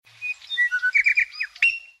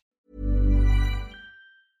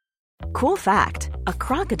Cool fact, a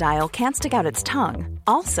crocodile can't stick out its tongue.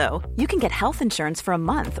 Also, you can get health insurance for a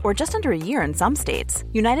month or just under a year in some states.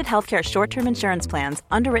 United Healthcare short-term insurance plans,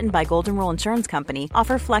 underwritten by Golden Rule Insurance Company,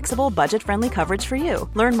 offer flexible, budget-friendly coverage for you.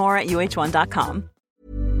 Learn more at uh1.com.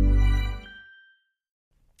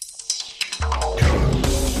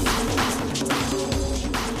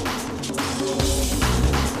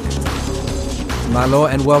 Malo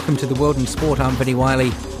and welcome to the World in Sport. I'm Vinnie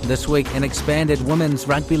Wiley. This week, an expanded Women's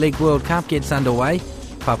Rugby League World Cup gets underway.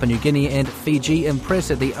 Papua New Guinea and Fiji impress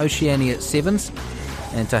at the Oceania Sevens,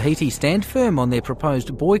 and Tahiti stand firm on their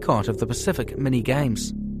proposed boycott of the Pacific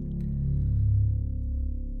mini-games.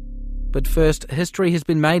 But first, history has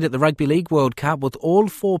been made at the Rugby League World Cup, with all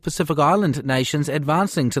 4 Pacific Island nations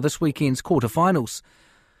advancing to this weekend's quarterfinals.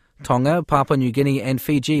 Tonga, Papua New Guinea and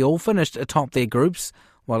Fiji all finished atop their groups,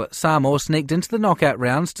 while Samoa sneaked into the knockout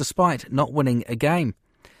rounds despite not winning a game.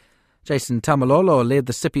 Jason Tamalolo led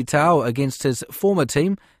the Sipi Tau against his former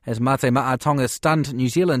team as Mate Ma'a Tonga stunned New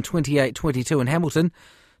Zealand 28-22 in Hamilton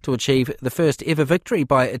to achieve the first ever victory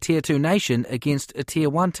by a Tier 2 nation against a Tier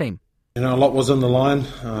 1 team. A lot was on the line.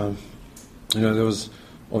 There was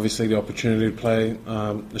obviously the opportunity to play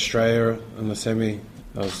Australia in the semi.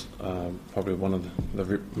 That was probably one of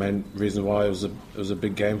the main reasons why it was a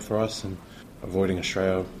big game for us, and avoiding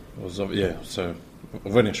Australia was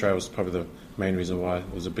probably the main reason why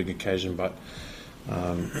it was a big occasion. But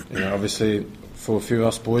obviously for a few of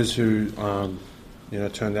us boys who turned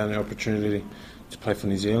down the opportunity to play for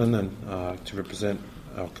New Zealand and to represent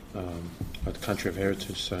our country of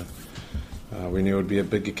heritage, so we knew it would be a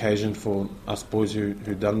big occasion for us boys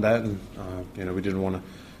who'd done that, and we didn't want to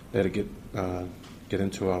let it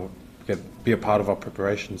be a part of our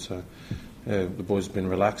preparation. So the boys have been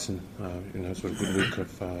relaxed, and it's a good week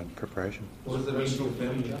of preparation. Was it personal for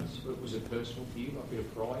you, James? Was it personal for you, like a bit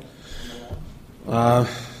of pride in the line?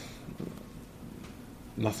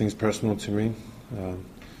 Nothing's personal to me.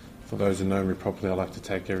 For those who know me properly, I like to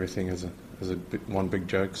take everything as one big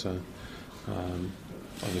joke. So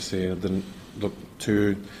obviously, I didn't look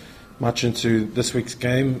too much into this week's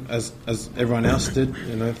game as everyone else did.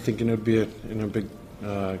 Thinking it would be a big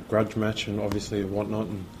grudge match and obviously whatnot.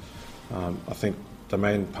 And I think the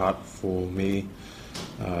main part for me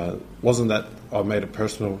wasn't that I made it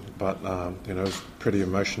personal, but it was a pretty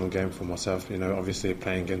emotional game for myself. Obviously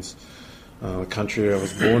playing against the country I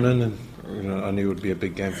was born in, and I knew it would be a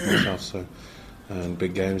big game for myself. So, and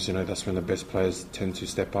big games, that's when the best players tend to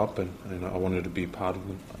step up, and I wanted to be part of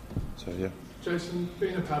them. So yeah. Jason,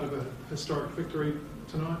 being a part of a historic victory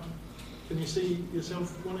tonight, can you see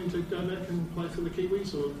yourself wanting to go back and play for the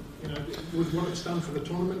Kiwis, or with what it's done for the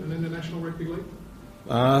tournament and international rugby league?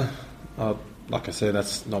 Like I said,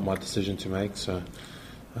 that's not my decision to make. So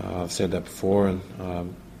I've said that before, and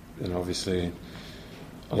obviously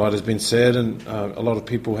a lot has been said, and a lot of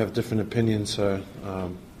people have different opinions. So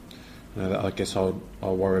I guess I'll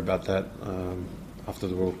worry about that after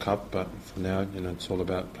the World Cup. But for now, it's all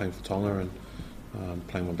about playing for Tonga and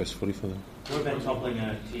playing my best footy for them. What about toppling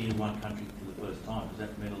a Tier 1 country for the first time? Does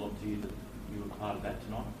that mean a lot to you that you were part of that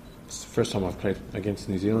tonight? It's the first time I've played against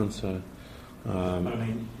New Zealand, so... but I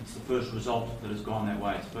mean, it's the first result that has gone that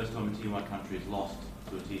way. It's the first time a Tier 1 country has lost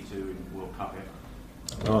to a Tier 2 in the World Cup ever.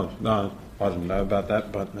 Oh, no, I didn't know about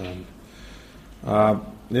that, but I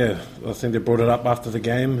think they brought it up after the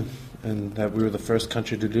game, and that we were the first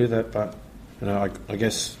country to do that, but I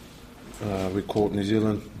guess we caught New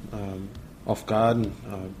Zealand off guard,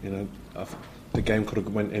 and the game could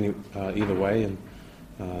have went either way, and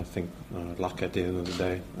I think luck at the end of the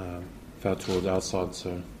day fell towards our side,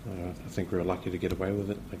 so I think we were lucky to get away with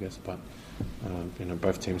it, I guess. But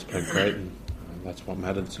both teams played great, and that's what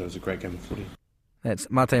mattered. So it was a great game of footy. That's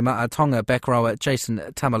Mate Ma'a Tonga back rower Jason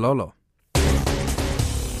Tamalolo.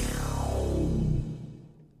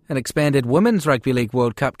 An expanded Women's Rugby League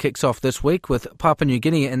World Cup kicks off this week, with Papua New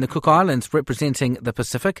Guinea and the Cook Islands representing the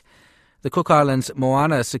Pacific. The Cook Islands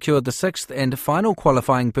Moana secured the 6th and final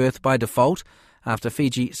qualifying berth by default after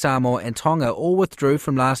Fiji, Samoa and Tonga all withdrew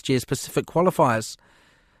from last year's Pacific qualifiers.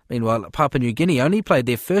 Meanwhile, Papua New Guinea only played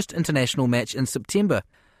their first international match in September.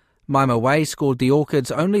 Maima Wei scored the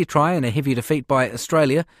Orchids' only try in a heavy defeat by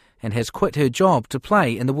Australia and has quit her job to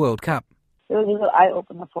play in the World Cup. It was an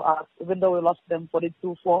eye-opener for us. Even though we lost them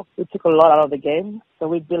 42-4, we took a lot out of the game. So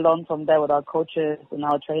we built on from there with our coaches and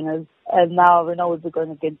our trainers. And now we know we'll be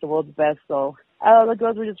going against the world's best. So the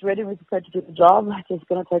girls were just ready. We're prepared to do the job. It's just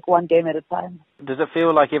going to take one game at a time. Does it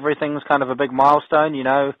feel like everything's kind of a big milestone?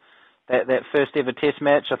 That first ever Test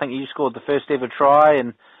match, I think you scored the first ever try,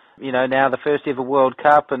 and now the first ever World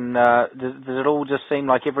Cup. And does it all just seem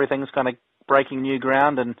like everything's kind of breaking new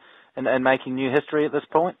ground and making new history at this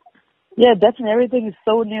point? Yeah, definitely. Everything is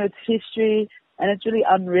so new. It's history, and it's really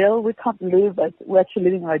unreal. We can't believe that we're actually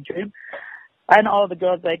living our dream. I know all the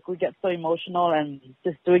girls, like, we get so emotional, and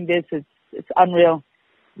just doing this, it's unreal.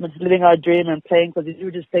 We're just living our dream and playing, because if we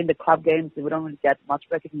were just playing the club games, we don't really get much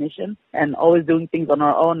recognition, and always doing things on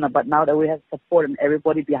our own. But now that we have support and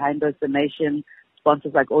everybody behind us, the nation,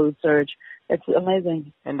 sponsors like Oil Surge, it's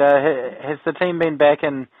amazing. And has the team been back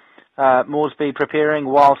in Moresby preparing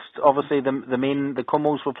whilst obviously the men, the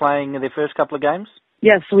Kumals, were playing their first couple of games?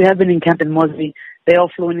 Yes, we have been in camp in Moresby. They all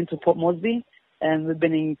flew into Port Moresby, and we've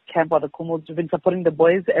been in camp with the Kumals. We've been supporting the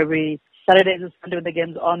boys every Saturday and Sunday when the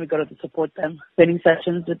game's on. We go to support them, training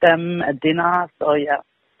sessions with them at dinner. So yeah.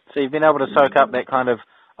 So you've been able to soak up that kind of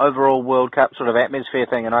overall World Cup sort of atmosphere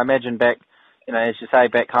thing, and I imagine back, as you say,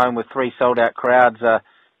 back home with 3 sold-out crowds,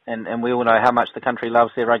 and we all know how much the country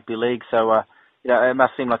loves their rugby league. So it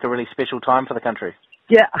must seem like a really special time for the country.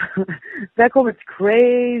 Yeah, back home it's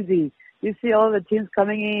crazy. You see all the teams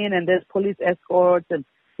coming in, and there's police escorts and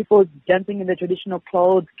people dancing in their traditional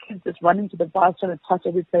clothes, kids just running to the bus trying to touch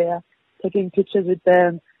every player, taking pictures with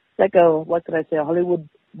them. It's like a Hollywood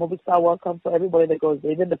movie star welcome for everybody that goes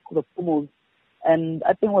there, even the Kumals. And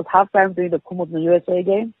I think it was halftime during the Kumals in the USA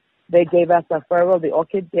game. They gave us a farewell, the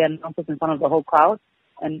orchids. They announced us in front of the whole crowd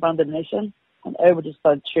and in front of the nation. And everybody just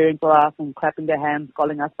started cheering for us and clapping their hands,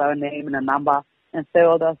 calling us by our name and a number, and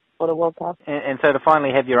farewelled us for the World Cup. And so to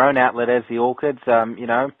finally have your own outlet as the Orchids,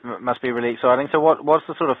 must be really exciting. So what's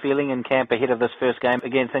the sort of feeling in camp ahead of this first game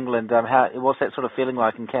against England? What's that sort of feeling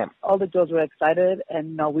like in camp? All the girls were excited,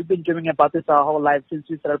 and we've been dreaming about this our whole life since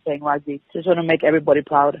we started playing rugby. Just want to make everybody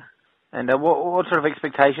proud. And what sort of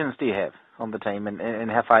expectations do you have on the team,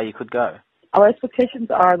 and how far you could go? Our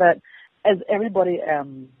expectations are that as everybody,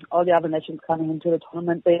 all the other nations coming into the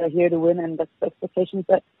tournament, they are here to win, and that's the expectations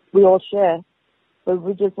that we all share. But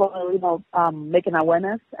we just want to, make an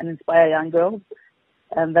awareness and inspire young girls,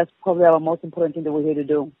 and that's probably our most important thing that we're here to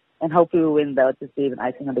do. And hopefully we'll win, though, to see an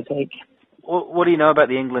icing on the cake. What do you know about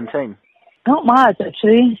the England team? Not much,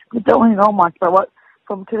 actually. We don't really know much, but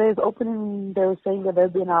from today's opening, they were saying that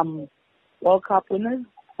they've been World Cup winners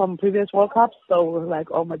from previous World Cups, so we're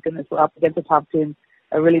like, oh my goodness, we're up against a tough team.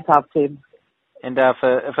 A really tough team. And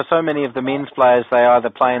for so many of the men's players, they either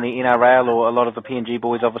play in the NRL, or a lot of the PNG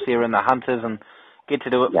boys obviously are in the Hunters and get to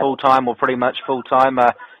do it full-time or pretty much full-time.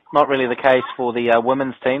 Not really the case for the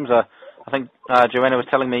women's teams. I think Joanna was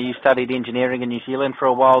telling me you studied engineering in New Zealand for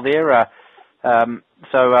a while there.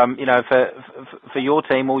 For your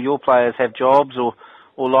team, all your players have jobs or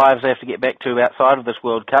lives they have to get back to outside of this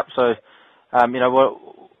World Cup. So,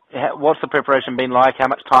 what's the preparation been like? How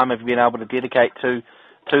much time have you been able to dedicate to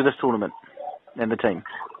this tournament and the team?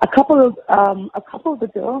 A couple of the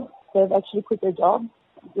girls, they've actually quit their job.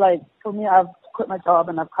 Like for me, I've quit my job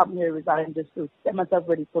and I've come here resigned just to get myself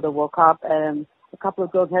ready for the World Cup. And a couple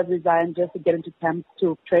of girls have resigned just to get into camp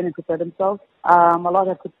to train and prepare themselves. A lot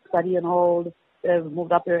have put study on hold. They've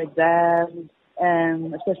moved up their exams,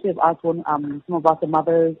 and especially some of us are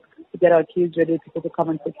mothers, to get our kids ready, people to come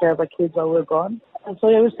and take care of our kids while we're gone. And so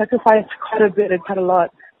we sacrificed quite a bit and quite a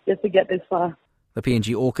lot just to get this far. The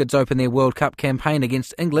PNG Orchids open their World Cup campaign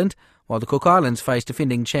against England, while the Cook Islands face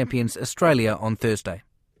defending champions Australia on Thursday.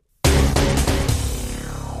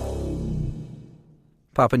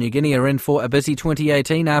 Papua New Guinea are in for a busy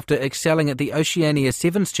 2018 after excelling at the Oceania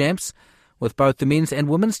Sevens champs, with both the men's and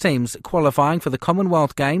women's teams qualifying for the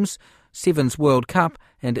Commonwealth Games, Sevens World Cup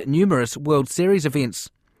and numerous World Series events.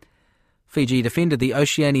 Fiji defended the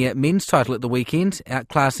Oceania men's title at the weekend,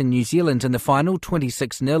 outclassing New Zealand in the final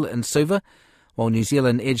 26-0 in Suva, while New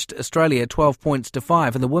Zealand edged Australia 12 points to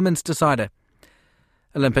 5 in the women's decider.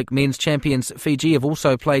 Olympic men's champions Fiji have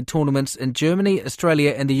also played tournaments in Germany,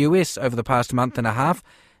 Australia and the US over the past month and a half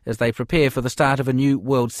as they prepare for the start of a new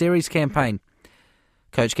World Series campaign.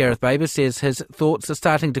 Coach Gareth Baber says his thoughts are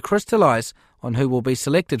starting to crystallise on who will be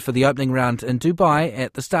selected for the opening round in Dubai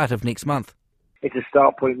at the start of next month. It's a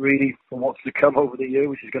start point really for what's to come over the year,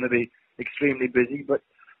 which is going to be extremely busy. But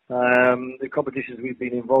the competitions we've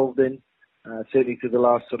been involved in, certainly through the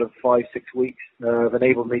last sort of 5-6 weeks, have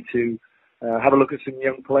enabled me to have a look at some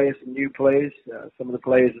young players, some new players, some of the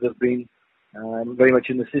players that have been very much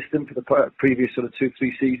in the system for the previous sort of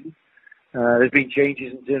 2-3 seasons. There's been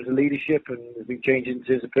changes in terms of leadership, and there's been changes in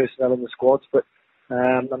terms of personnel in the squads, but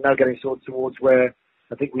I'm now getting sort of towards where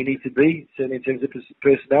I think we need to be, certainly in terms of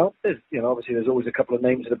personnel. Obviously there's always a couple of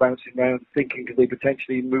names that are bouncing around thinking could they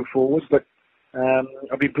potentially move forward, but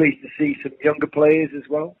I've been pleased to see some younger players as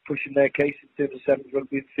well pushing their case in terms of sevens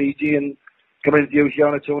rugby in Fiji and coming into the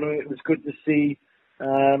Oceania tournament. It was good to see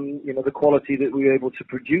the quality that we were able to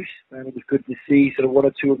produce, and it was good to see sort of one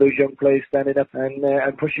or two of those young players standing up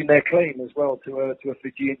and pushing their claim as well to a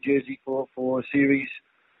Fijian jersey for a series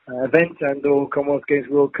event and or Commonwealth Games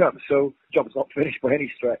World Cup. So the job's not finished by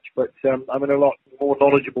any stretch, but I'm in a lot more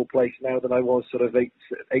knowledgeable place now than I was sort of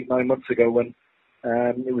 9 months ago when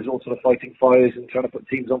it was all sort of fighting fires and trying to put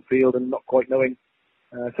teams on field and not quite knowing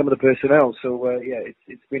some of the personnel. So,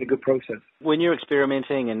 it's been a good process. When you're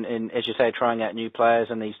experimenting and, as you say, trying out new players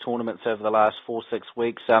in these tournaments over the last 4-6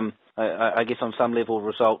 weeks, I guess on some level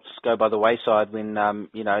results go by the wayside when,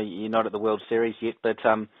 you're not at the World Series yet, but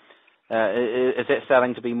is that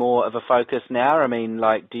starting to be more of a focus now? I mean,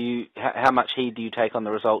 how much heed do you take on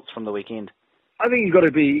the results from the weekend? I think you've got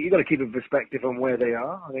to keep a perspective on where they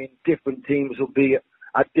are. I mean, different teams will be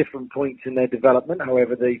at different points in their development,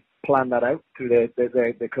 however they plan that out through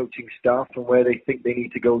their coaching staff and where they think they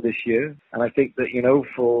need to go this year. And I think that,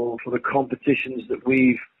 for the competitions that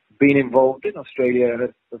we've been involved in, Australia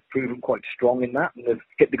have proven quite strong in that and they've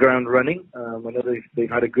hit the ground running. I know they've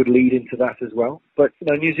had a good lead into that as well. But,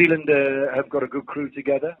 New Zealand have got a good crew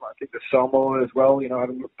together. I think the Samoa as well,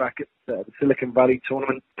 having looked back at the Silicon Valley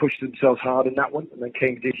tournament, pushed themselves hard in that one and then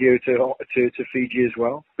came this year to Fiji as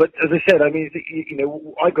well. But as I said, I mean,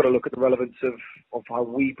 I've got to look at the relevance of how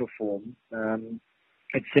we perform.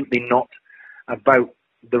 It's simply not about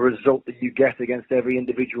the result that you get against every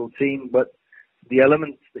individual team, but the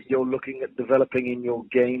elements that you're looking at developing in your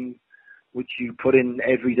game, which you put in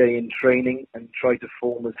every day in training and try to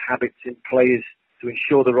form as habits in players to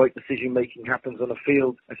ensure the right decision-making happens on a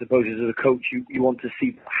field. I suppose as a coach, you want to see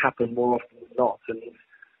that happen more often than not.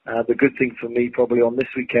 And the good thing for me probably on this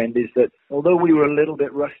weekend is that although we were a little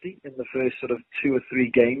bit rusty in the first sort of 2 or 3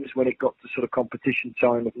 games when it got to sort of competition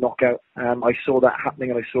time of knockout, I saw that happening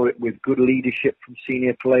and I saw it with good leadership from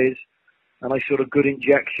senior players. And I saw a good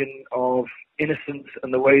injection of innocence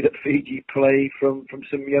and the way that Fiji play from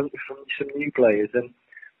some new players, and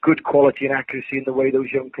good quality and accuracy in the way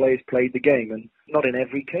those young players played the game. And not in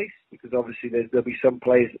every case, because obviously there'll be some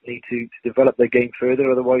players that need to develop their game further.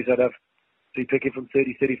 Otherwise, I'd have to be picking from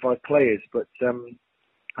 30, 35 players. But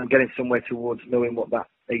I'm getting somewhere towards knowing what that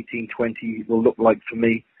 18-20 will look like for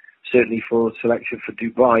me, certainly for selection for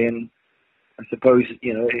Dubai. And I suppose, if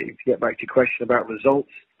you get back to your question about results,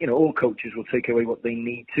 all coaches will take away what they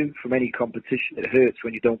need to from any competition. It hurts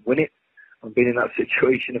when you don't win it. I've been in that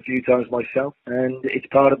situation a few times myself. And it's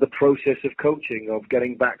part of the process of coaching, of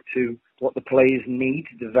getting back to what the players need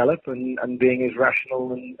to develop and being as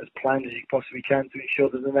rational and as planned as you possibly can to ensure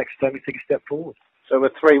that the next time you take a step forward. So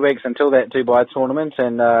with 3 weeks until that Dubai tournament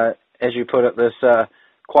and, as you put it, this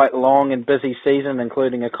quite long and busy season,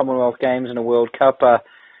 including a Commonwealth Games and a World Cup,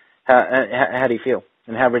 how do you feel?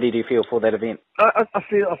 And how ready do you feel for that event? I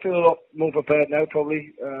feel a lot more prepared now,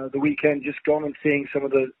 probably. The weekend just gone and seeing some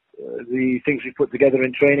of the things we've put together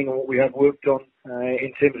in training and what we have worked on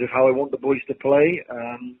in terms of how I want the boys to play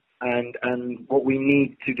and what we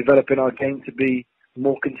need to develop in our game to be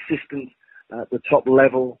more consistent at the top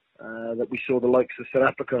level that we saw the likes of South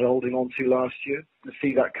Africa holding on to last year. To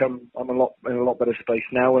see that come, I'm in a lot better space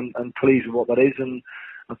now and pleased with what that is. And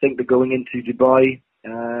I think that going into Dubai,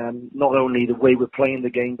 not only the way we're playing the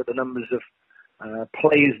game, but the numbers of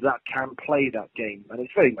players that can play that game. And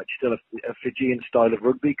it's very much still a Fijian style of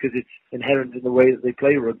rugby because it's inherent in the way that they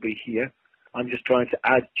play rugby here. I'm just trying to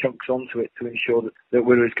add chunks onto it to ensure that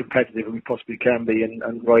we're as competitive as we possibly can be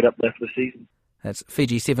and right up there for the season. That's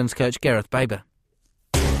Fiji Sevens coach Gareth Baber.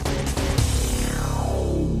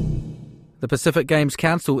 The Pacific Games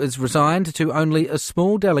Council is resigned to only a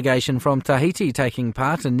small delegation from Tahiti taking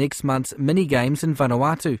part in next month's mini-games in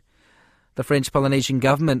Vanuatu. The French Polynesian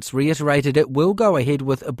government's reiterated it will go ahead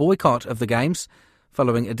with a boycott of the Games,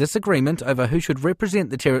 following a disagreement over who should represent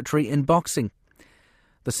the territory in boxing.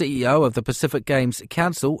 The CEO of the Pacific Games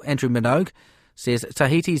Council, Andrew Minogue, says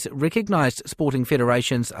Tahiti's recognised sporting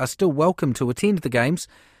federations are still welcome to attend the Games,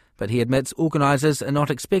 but he admits organisers are not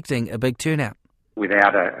expecting a big turnout.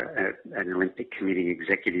 Without an Olympic Committee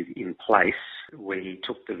executive in place, we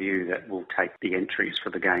took the view that we'll take the entries for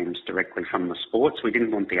the Games directly from the sports. We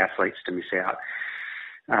didn't want the athletes to miss out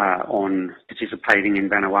on participating in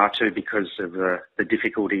Vanuatu because of the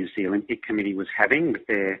difficulties the Olympic Committee was having with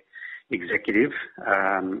their executive.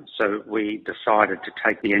 So we decided to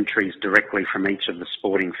take the entries directly from each of the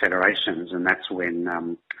sporting federations, and that's when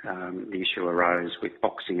the issue arose with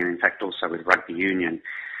boxing and in fact also with rugby union,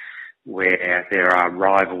 where there are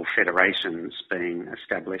rival federations being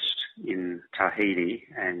established in Tahiti,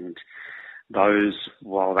 and those,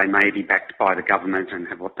 while they may be backed by the government and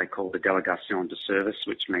have what they call the Delegation de Service,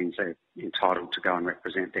 which means they're entitled to go and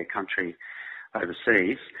represent their country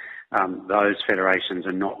overseas, those federations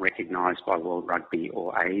are not recognised by World Rugby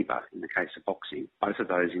or AIBA in the case of boxing. Both of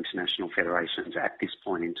those international federations at this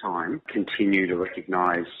point in time continue to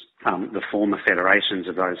recognise the former federations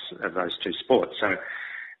of those two sports. So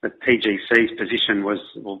the PGC's position was,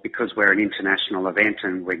 well, because we're an international event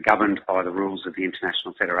and we're governed by the rules of the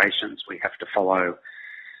international federations, we have to follow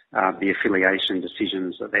the affiliation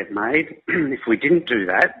decisions that they've made. If we didn't do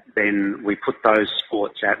that, then we put those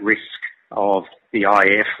sports at risk of the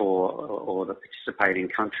IF or the participating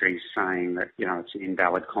countries saying that, it's an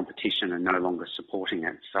invalid competition and no longer supporting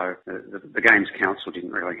it. So the Games Council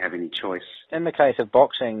didn't really have any choice. In the case of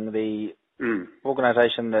boxing, the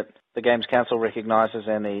organisation that the Games Council recognises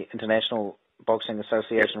and the International Boxing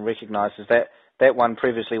Association recognises, that one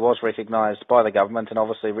previously was recognised by the government and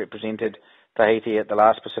obviously represented Tahiti at the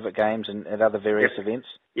last Pacific Games and at other various events.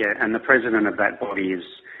 Yeah, and the president of that body is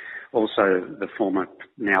also the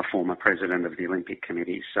now former president of the Olympic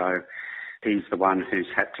Committee. So he's the one who's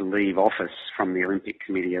had to leave office from the Olympic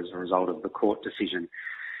Committee as a result of the court decision.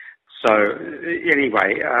 So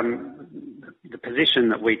anyway, the position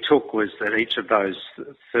that we took was that each of those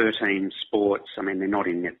 13 sports, they're not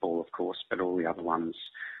in netball, of course, but all the other ones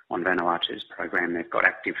on Vanuatu's program, they've got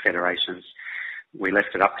active federations. We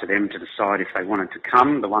left it up to them to decide if they wanted to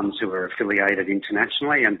come, the ones who are affiliated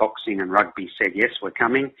internationally, and boxing and rugby said, yes, we're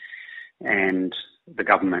coming. And the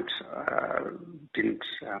government didn't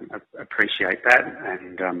appreciate that,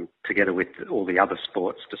 and together with all the other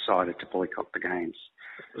sports, decided to boycott the Games.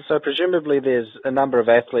 So presumably there's a number of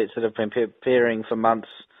athletes that have been preparing for months,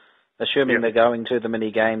 assuming they're going to the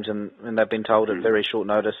mini Games, and they've been told at very short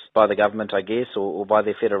notice by the government, I guess, or by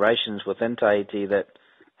their federations within Tahiti that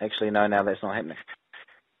actually, no, now that's not happening.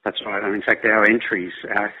 That's right. And in fact, our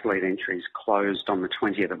athlete entries closed on the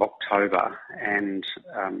 20th of October, and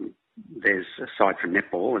there's, aside from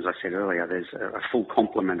netball, as I said earlier, there's a full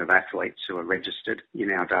complement of athletes who are registered in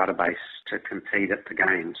our database to compete at the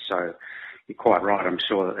Games. So you're quite right. I'm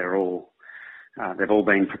sure that they've all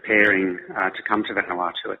been preparing to come to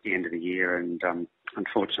Vanuatu at the end of the year, and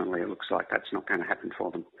unfortunately, it looks like that's not going to happen for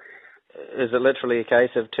them. Is it literally a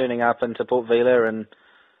case of turning up into Port Vila and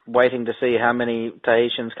waiting to see how many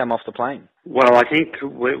Tahitians come off the plane? Well, I think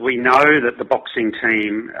we know that the boxing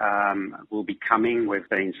team will be coming. We've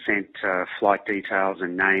been sent flight details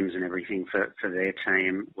and names and everything for their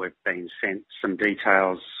team. We've been sent some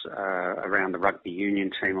details around the rugby union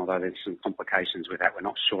team, although there's some complications with that. We're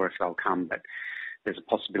not sure if they'll come, but there's a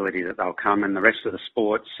possibility that they'll come. And the rest of the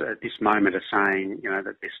sports at this moment are saying,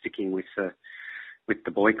 that they're sticking with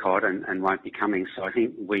the boycott and won't be coming. So I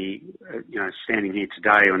think we, standing here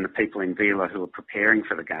today, and the people in Vila who are preparing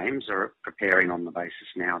for the Games are preparing on the basis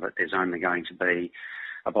now that there's only going to be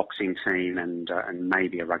a boxing team and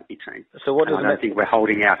maybe a rugby team. So what does I don't think we're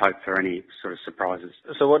holding out hope for any sort of surprises.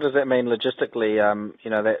 So what does that mean logistically?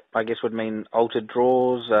 That I guess would mean altered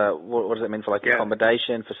draws. What does that mean for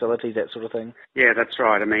accommodation, facilities, that sort of thing? Yeah, that's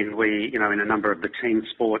right. We, in a number of the team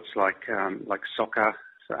sports like soccer,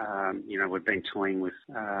 we've been toying with,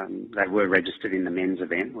 they were registered in the men's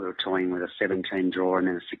event. We were toying with a 17 draw and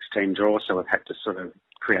then a 16 draw, so we've had to sort of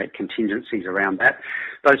create contingencies around that.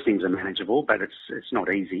 Those things are manageable, but it's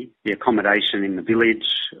not easy. The accommodation in the village,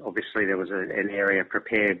 obviously there was an area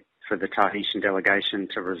prepared for the Tahitian delegation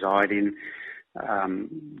to reside in.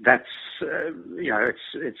 That's,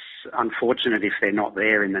 it's unfortunate if they're not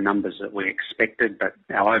there in the numbers that we expected, but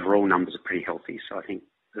our overall numbers are pretty healthy, so I think,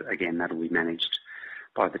 again, that'll be managed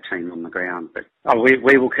by the team on the ground. But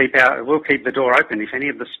we'll keep the door open. If any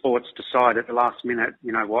of the sports decide at the last minute,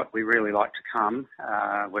 we really like to come,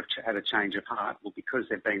 we've had a change of heart. Well, because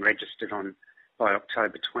they've been registered by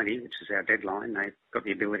October 20, which is our deadline, they've got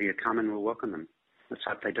the ability to come and we'll welcome them. Let's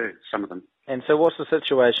hope they do, some of them. And so what's the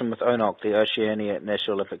situation with ONOC, the Oceania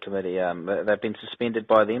National Olympic Committee? They've been suspended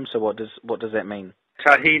by them, so what does that mean?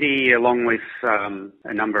 Tahiti, along with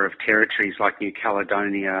a number of territories like New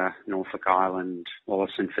Caledonia, Norfolk Island,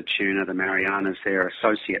 Wallis and Futuna, the Marianas, they're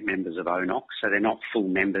associate members of ONOC, so they're not full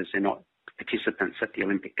members, they're not participants at the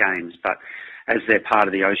Olympic Games, but as they're part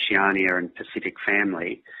of the Oceania and Pacific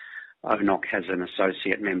family, ONOC has an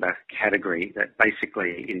associate member category that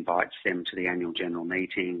basically invites them to the annual general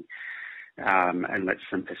meeting and lets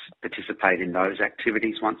them participate in those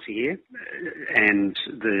activities once a year. And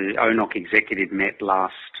the ONOC executive met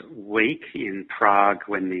last week in Prague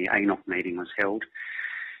when the ANOC meeting was held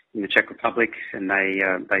in the Czech Republic, and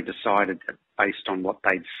they decided that based on what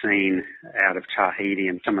they'd seen out of Tahiti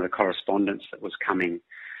and some of the correspondence that was coming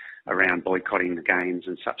around boycotting the Games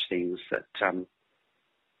and such things, that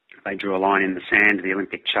they drew a line in the sand. The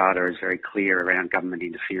Olympic Charter is very clear around government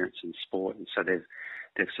interference in sport, and so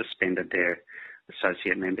they've suspended their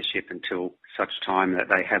associate membership until such time that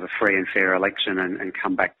they have a free and fair election and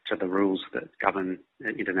come back to the rules that govern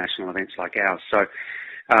international events like ours. So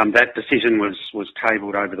that decision was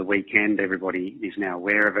tabled over the weekend. Everybody is now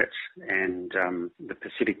aware of it, and the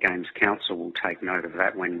Pacific Games Council will take note of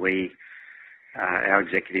that when our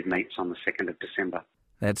executive meets on the 2nd of December.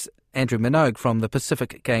 That's Andrew Minogue from the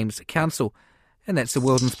Pacific Games Council. And that's the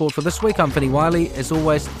World in Sport for this week. I'm Finney Wiley. As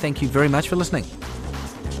always, thank you very much for listening.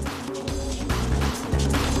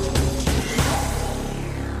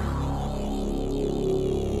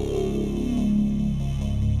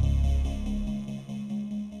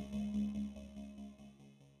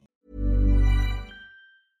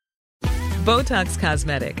 Botox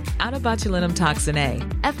Cosmetic, out of botulinum toxin A,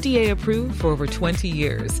 FDA approved for over 20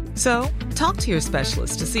 years. So, talk to your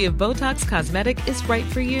specialist to see if Botox Cosmetic is right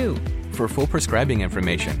for you. For full prescribing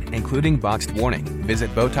information, including boxed warning,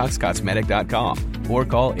 visit BotoxCosmetic.com or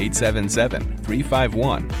call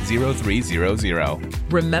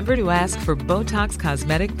 877-351-0300. Remember to ask for Botox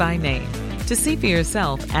Cosmetic by name. To see for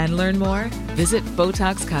yourself and learn more, visit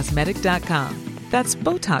BotoxCosmetic.com. That's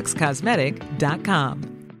BotoxCosmetic.com.